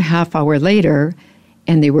Sol, and a half hour later,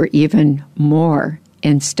 and they were even more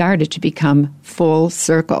and started to become full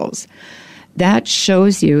circles. That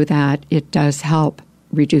shows you that it does help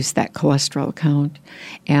reduce that cholesterol count.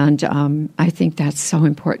 And I think that's so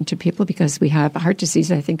important to people because we have heart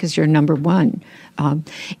disease, I think, is your number one.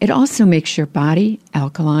 It also makes your body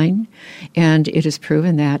alkaline, and it is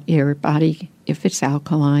proven that your body, if it's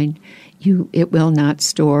alkaline, it will not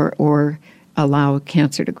store or allow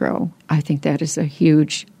cancer to grow. I think that is a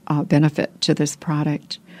huge benefit to this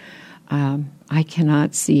product. I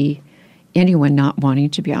cannot see anyone not wanting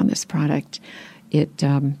to be on this product. It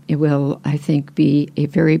will, I think, be a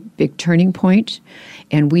very big turning point.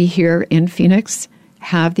 And we here in Phoenix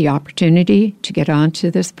have the opportunity to get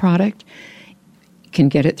onto this product. Can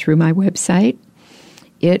get it through my website.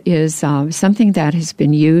 It is something that has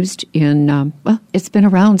been used in, it's been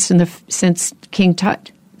around since King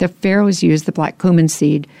Tut. The pharaohs used the black cumin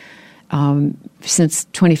seed since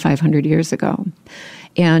 2,500 years ago.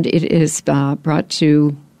 And it is brought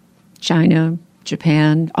to China,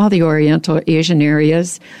 Japan, all the Oriental Asian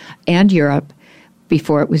areas, and Europe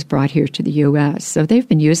before it was brought here to the U.S. So they've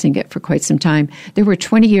been using it for quite some time. There were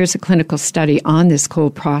 20 years of clinical study on this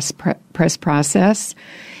cold press process,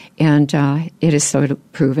 and it is so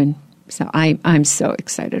proven. So I'm so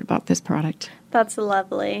excited about this product. That's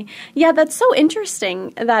lovely. Yeah, that's so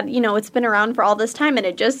interesting that, it's been around for all this time and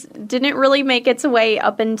it just didn't really make its way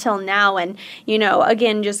up until now. And,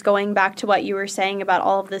 again, just going back to what you were saying about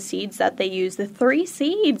all of the seeds that they use, the 3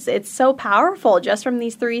 seeds, it's so powerful just from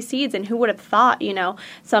these 3 seeds. And who would have thought,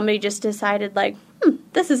 somebody just decided like,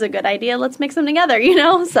 this is a good idea. Let's mix them together,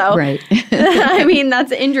 So, right. I mean,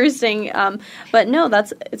 that's interesting. But no,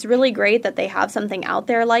 it's really great that they have something out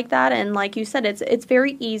there like that. And like you said, it's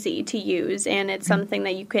very easy to use, and it's something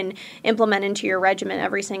that you can implement into your regimen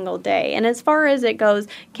every single day. And as far as it goes,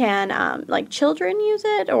 can children use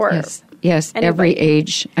it or yes, anybody? Every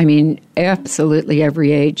age. I mean, absolutely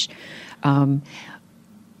every age.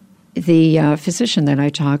 The physician that I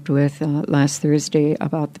talked with last Thursday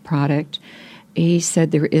about the product, he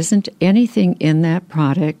said there isn't anything in that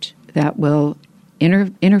product that will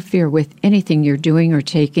interfere with anything you're doing or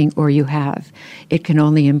taking or you have. It can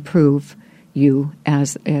only improve you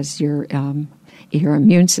as your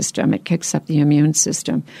immune system. It kicks up the immune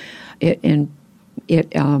system. It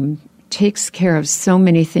takes care of so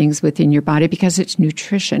many things within your body because it's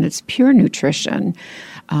nutrition. It's pure nutrition.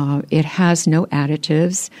 It has no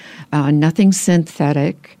additives, nothing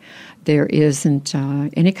synthetic. There isn't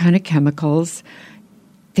any kind of chemicals.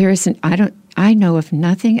 There isn't. I know of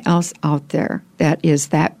nothing else out there that is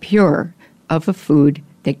that pure of a food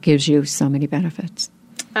that gives you so many benefits.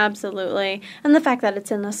 Absolutely. And the fact that it's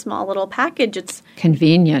in a small little package, it's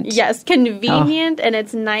convenient. Yes, convenient, and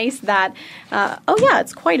it's nice that,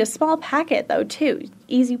 it's quite a small packet, though, too.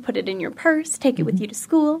 Easy, put it in your purse, take it with you to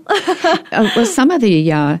school. Well, some of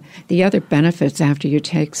the other benefits after you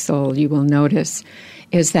take Soul, you will notice,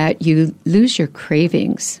 is that you lose your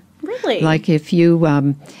cravings. Really? Like if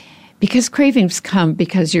you, because cravings come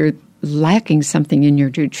because you're lacking something in your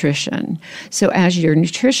nutrition. So as your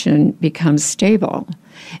nutrition becomes stable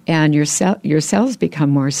and your cells become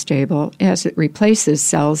more stable, as it replaces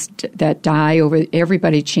cells that die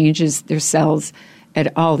everybody changes their cells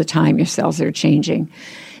at all the time. Your cells are changing.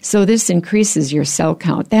 So this increases your cell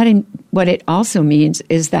count. What it also means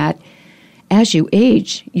is that as you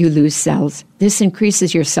age, you lose cells. This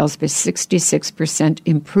increases your cells by 66%,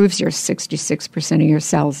 improves your 66% of your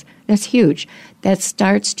cells. That's huge. That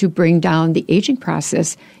starts to bring down the aging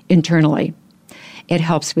process internally. It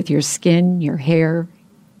helps with your skin, your hair,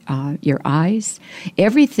 your eyes,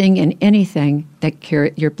 everything and anything that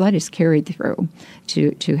your blood is carried through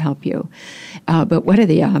to help you. But one of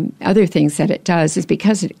the other things that it does is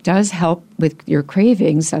because it does help with your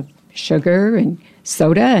cravings of sugar and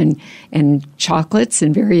soda and chocolates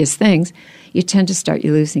and various things, you tend to start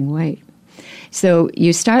losing weight. So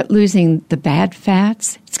you start losing the bad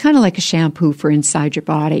fats. It's kind of like a shampoo for inside your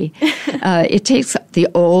body. It takes the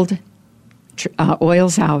old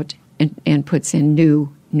oils out and puts in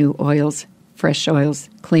new oils, fresh oils,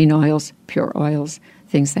 clean oils, pure oils,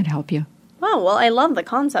 things that help you. Oh, well, I love the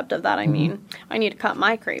concept of that. I mean, I need to cut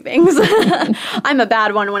my cravings. I'm a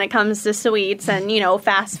bad one when it comes to sweets and,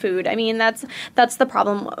 fast food. I mean, that's the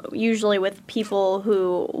problem usually with people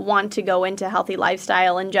who want to go into healthy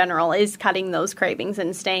lifestyle in general is cutting those cravings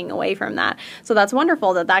and staying away from that. So that's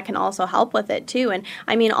wonderful that can also help with it, too. And,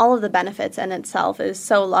 I mean, all of the benefits in itself is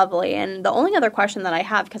so lovely. And the only other question that I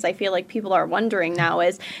have, because I feel like people are wondering now,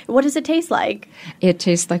 is what does it taste like? It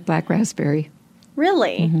tastes like black raspberry.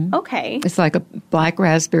 Really? Mm-hmm. Okay. It's like a black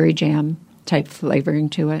raspberry jam type flavoring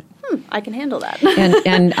to it. I can handle that.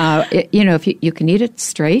 and if you can eat it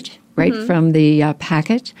straight, right from the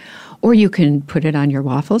packet, or you can put it on your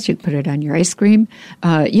waffles. You can put it on your ice cream.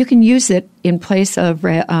 You can use it in place of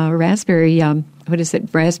raspberry.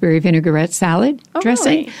 Raspberry vinaigrette salad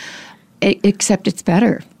dressing. Really? Except it's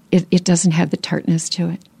better. It doesn't have the tartness to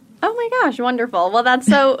it. Oh my gosh, wonderful. Well, that's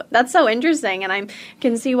so interesting, and I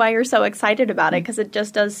can see why you're so excited about it because it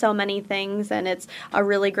just does so many things, and it's a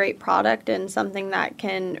really great product and something that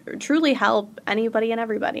can truly help anybody and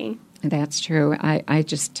everybody. That's true. I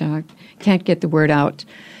just can't get the word out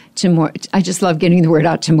to more. I just love getting the word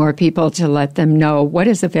out to more people to let them know what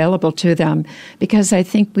is available to them because I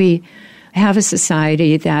think we have a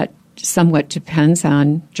society that somewhat depends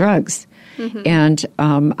on drugs. Mm-hmm. And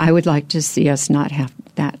I would like to see us not have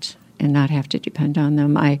that and not have to depend on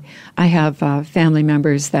them. I have family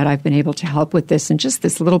members that I've been able to help with this in just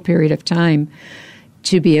this little period of time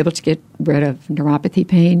to be able to get rid of neuropathy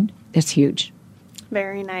pain. That's huge.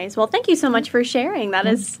 Very nice. Well, thank you so much for sharing. That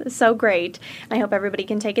is so great. I hope everybody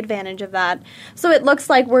can take advantage of that. So it looks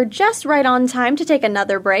like we're just right on time to take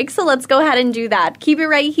another break. So let's go ahead and do that. Keep it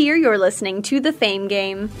right here. You're listening to The Fame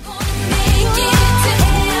Game.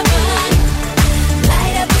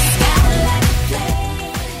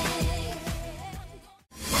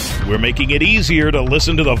 We're making it easier to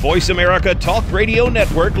listen to the Voice America Talk Radio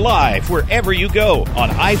Network live wherever you go on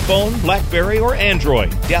iPhone, BlackBerry, or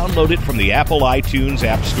Android. Download it from the Apple iTunes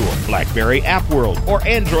App Store, BlackBerry App World, or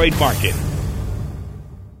Android Market.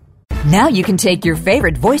 Now you can take your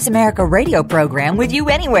favorite Voice America radio program with you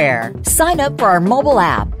anywhere. Sign up for our mobile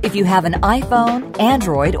app if you have an iPhone,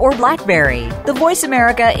 Android, or BlackBerry. The Voice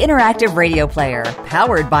America Interactive Radio Player,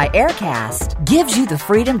 powered by Aircast, gives you the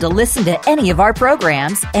freedom to listen to any of our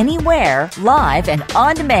programs, anywhere, live and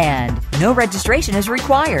on demand. No registration is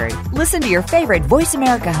required. Listen to your favorite Voice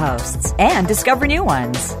America hosts and discover new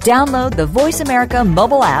ones. Download the Voice America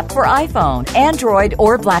mobile app for iPhone, Android,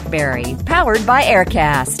 or BlackBerry, powered by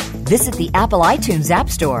Aircast. Visit the Apple iTunes App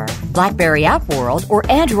Store, BlackBerry App World, or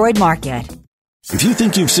Android Market. If you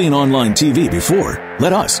think you've seen online TV before,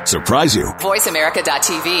 Let us surprise you.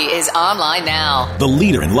 VoiceAmerica.tv is online now. The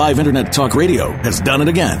leader in live Internet talk radio has done it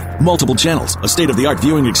again. Multiple channels, a state-of-the-art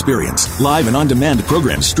viewing experience, live and on-demand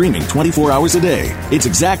programs streaming 24 hours a day. It's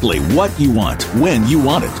exactly what you want, when you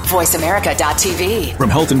want it. VoiceAmerica.tv. From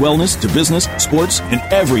health and wellness to business, sports, and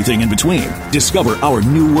everything in between. Discover our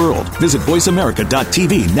new world. Visit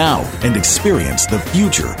VoiceAmerica.tv now and experience the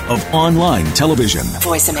future of online television.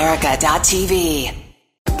 VoiceAmerica.tv.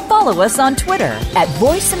 Follow us on Twitter at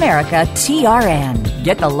VoiceAmericaTRN.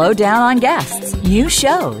 Get the lowdown on guests, new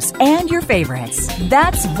shows, and your favorites.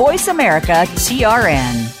 That's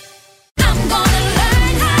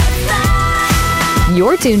VoiceAmericaTRN.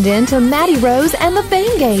 You're tuned in to MaddieRose and the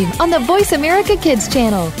Fame Game on the Voice America Kids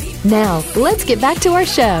channel. Now, let's get back to our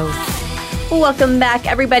show. Welcome back,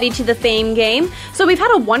 everybody, to the Fame Game. So we've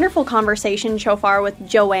had a wonderful conversation so far with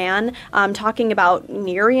Joann, talking about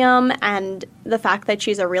Nerium and the fact that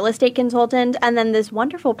she's a real estate consultant, and then this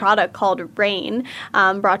wonderful product called Rain,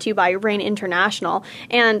 brought to you by Nerium International.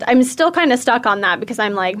 And I'm still kind of stuck on that because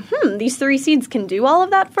I'm like, these 3 seeds can do all of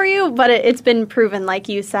that for you, but it's been proven, like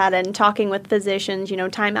you said, and talking with physicians,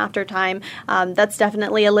 time after time, that's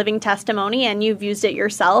definitely a living testimony, and you've used it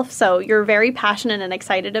yourself, so you're very passionate and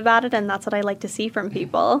excited about it, and that's what I like to see from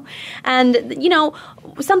people. And,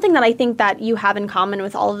 something that I think that you have in common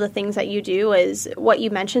with all of the things that you do is what you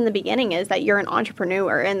mentioned in the beginning is that you're an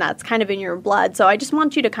entrepreneur, and that's kind of in your blood. So I just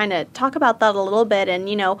want you to kind of talk about that a little bit and,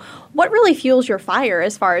 what really fuels your fire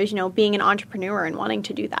as far as, being an entrepreneur and wanting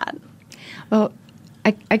to do that. Well,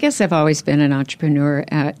 I guess I've always been an entrepreneur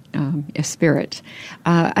at a spirit.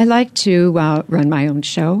 I like to run my own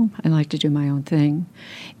show. I like to do my own thing.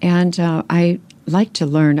 And I like to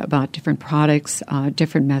learn about different products,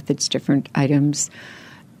 different methods, different items,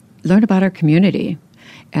 learn about our community,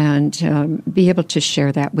 and be able to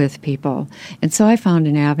share that with people. And so I found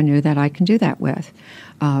an avenue that I can do that with.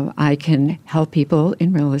 I can help people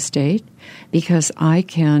in real estate because I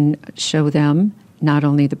can show them not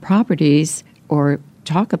only the properties or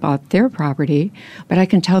talk about their property, but I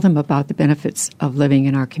can tell them about the benefits of living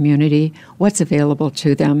in our community, what's available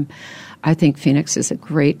to them. I think Phoenix is a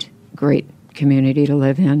great, great community to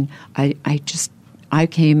live in. I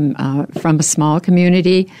came from a small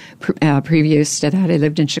community. Previous to that, I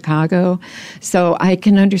lived in Chicago. So I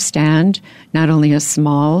can understand not only a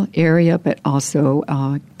small area, but also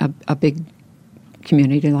a big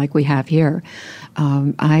community like we have here.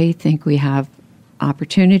 I think we have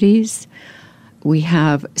opportunities. We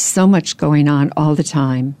have so much going on all the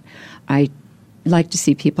time. I like to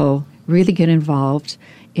see people really get involved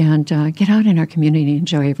and get out in our community and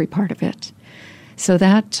enjoy every part of it. So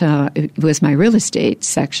that was my real estate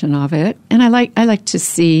section of it, and I like to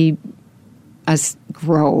see us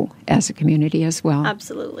grow as a community as well.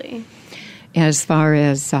 Absolutely. As far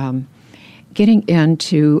as getting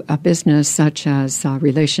into a business such as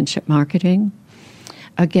relationship marketing,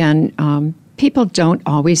 again, people don't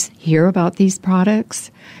always hear about these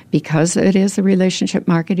products because it is a relationship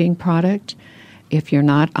marketing product. If you're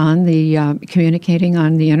not on the communicating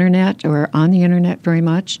on the internet or on the internet very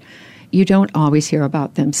much, you don't always hear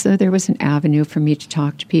about them. So there was an avenue for me to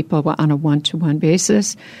talk to people on a one-to-one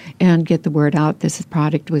basis and get the word out this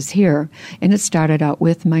product was here. And it started out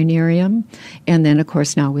with my Nerium, and then, of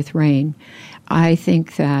course, now with Rain. I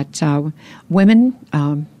think that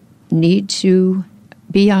women need to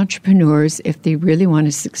be entrepreneurs if they really want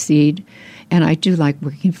to succeed. And I do like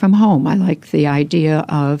working from home. I like the idea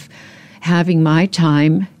of having my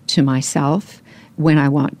time to myself when I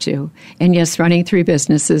want to. And yes, running 3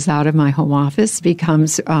 businesses out of my home office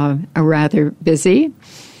becomes a rather busy.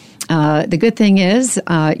 The good thing is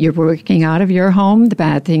you're working out of your home. The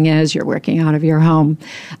bad thing is you're working out of your home.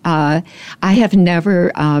 I have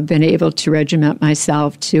never been able to regiment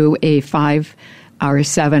myself to a 5 or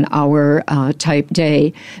 7-hour type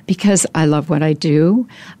day because I love what I do.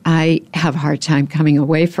 I have a hard time coming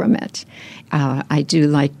away from it. I do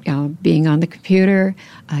like being on the computer.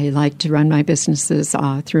 I like to run my businesses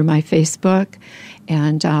through my Facebook.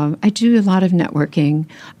 And I do a lot of networking.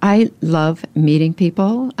 I love meeting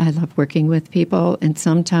people. I love working with people. And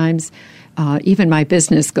sometimes even my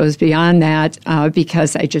business goes beyond that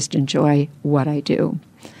because I just enjoy what I do.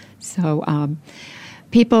 So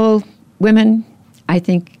people, women, I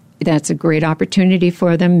think that's a great opportunity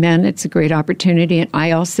for them. Men, it's a great opportunity. And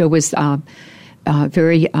I also was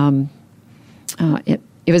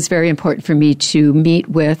it was very important for me to meet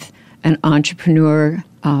with an entrepreneur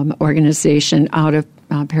organization out of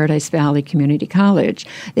Paradise Valley Community College.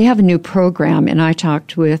 They have a new program, and I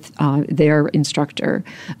talked with their instructor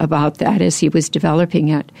about that as he was developing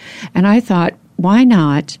it. And I thought, why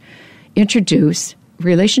not introduce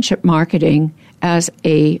relationship marketing as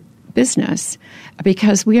a business,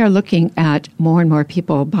 because we are looking at more and more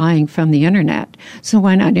people buying from the internet. So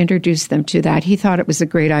why not introduce them to that? He thought it was a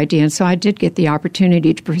great idea, and so I did get the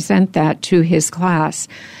opportunity to present that to his class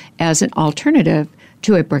as an alternative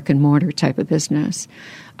to a brick and mortar type of business.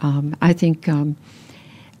 I think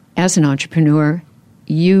as an entrepreneur,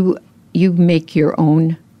 you make your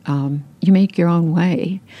own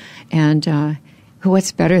way, and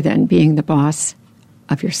what's better than being the boss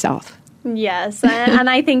of yourself? Yes,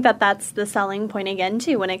 and I think that that's the selling point again,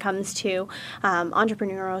 too, when it comes to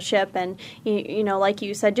entrepreneurship and, you know, like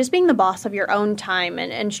you said, just being the boss of your own time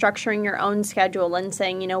and structuring your own schedule and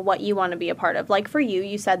saying, you know, what you want to be a part of. Like for you,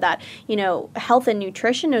 you said that, you know, health and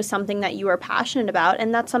nutrition is something that you are passionate about,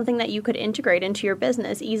 and that's something that you could integrate into your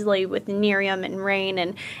business easily with Nerium and Rain,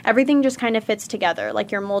 and everything just kind of fits together,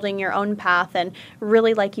 like you're molding your own path. And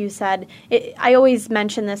really, like you said, I always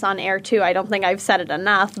mention this on air, too. I don't think I've said it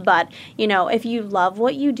enough, but you know, if you love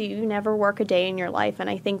what you do, you never work a day in your life. And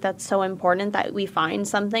I think that's so important that we find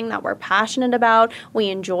something that we're passionate about, we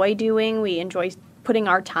enjoy doing, we enjoy putting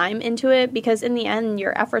our time into it, because in the end,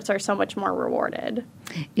 your efforts are so much more rewarded.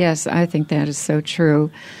 Yes, I think that is so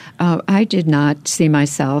true. I did not see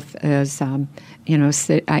myself as, you know,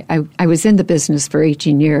 I was in the business for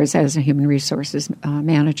 18 years as a human resources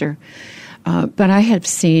manager. But I have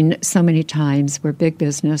seen so many times where big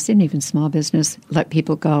business and even small business let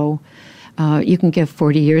people go. You can give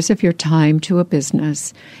 40 years of your time to a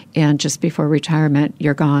business, and just before retirement,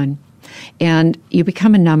 you're gone. And you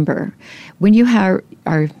become a number. When you are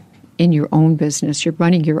in your own business, you're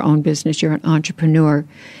running your own business, you're an entrepreneur,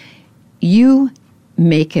 you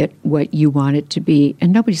make it what you want it to be,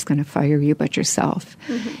 and nobody's going to fire you but yourself.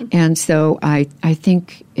 Mm-hmm. And so I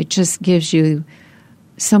think it just gives you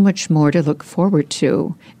so much more to look forward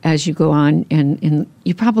to as you go on, and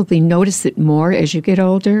you probably notice it more as you get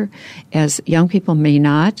older, as young people may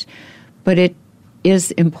not, but it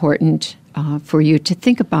is important for you to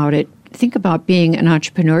think about it. Think about being an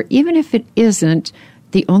entrepreneur, even if it isn't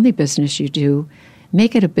the only business you do.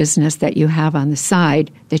 Make it a business that you have on the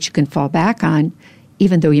side that you can fall back on,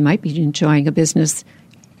 even though you might be enjoying a business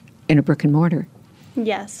in a brick and mortar.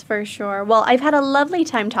 Yes, for sure. Well, I've had a lovely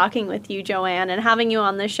time talking with you, Joann, and having you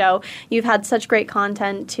on the show. You've had such great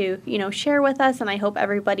content to, you know, share with us, and I hope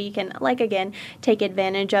everybody can, like, again, take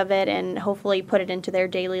advantage of it and hopefully put it into their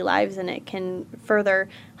daily lives, and it can further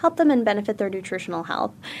help them and benefit their nutritional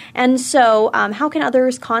health. And so how can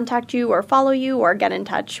others contact you or follow you or get in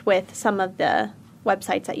touch with some of the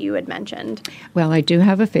websites that you had mentioned? Well, I do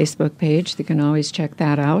have a Facebook page. You can always check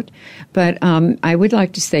that out. But I would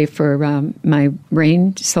like to say for my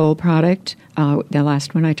Rain Soul product, the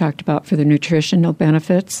last one I talked about for the nutritional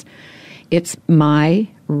benefits, it's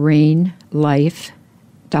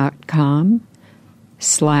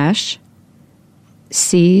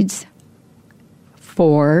myrainlife.com/seeds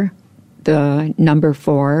for the number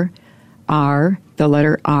 4 R, the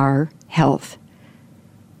letter R, health.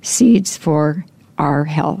 Seeds for our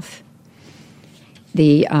health.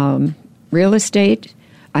 The real estate,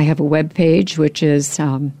 I have a web page, which is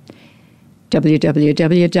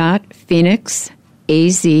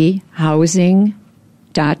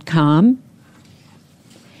www.phoenixazhousing.com.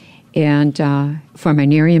 And for my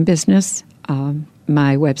Nerium business,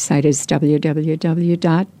 my website is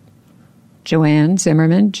www.Joann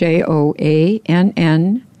Zimmerman,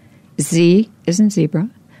 JOANN, Z as in zebra,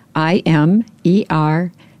 IMERMAN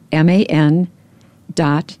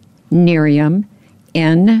 .Nerium,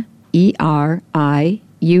 NERIUM.com.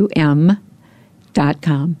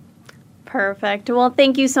 Perfect. Well,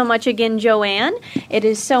 thank you so much again, Joann. It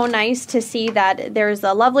is so nice to see that there's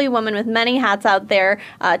a lovely woman with many hats out there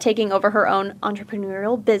taking over her own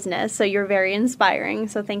entrepreneurial business. So you're very inspiring.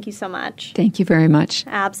 So thank you so much. Thank you very much.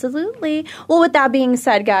 Absolutely. Well, with that being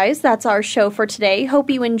said, guys, that's our show for today. Hope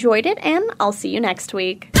you enjoyed it, and I'll see you next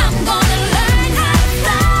week.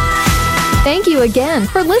 Thank you again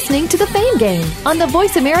for listening to The Fame Game on the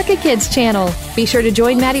Voice America Kids channel. Be sure to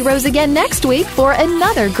join MaddieRose again next week for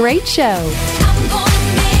another great show.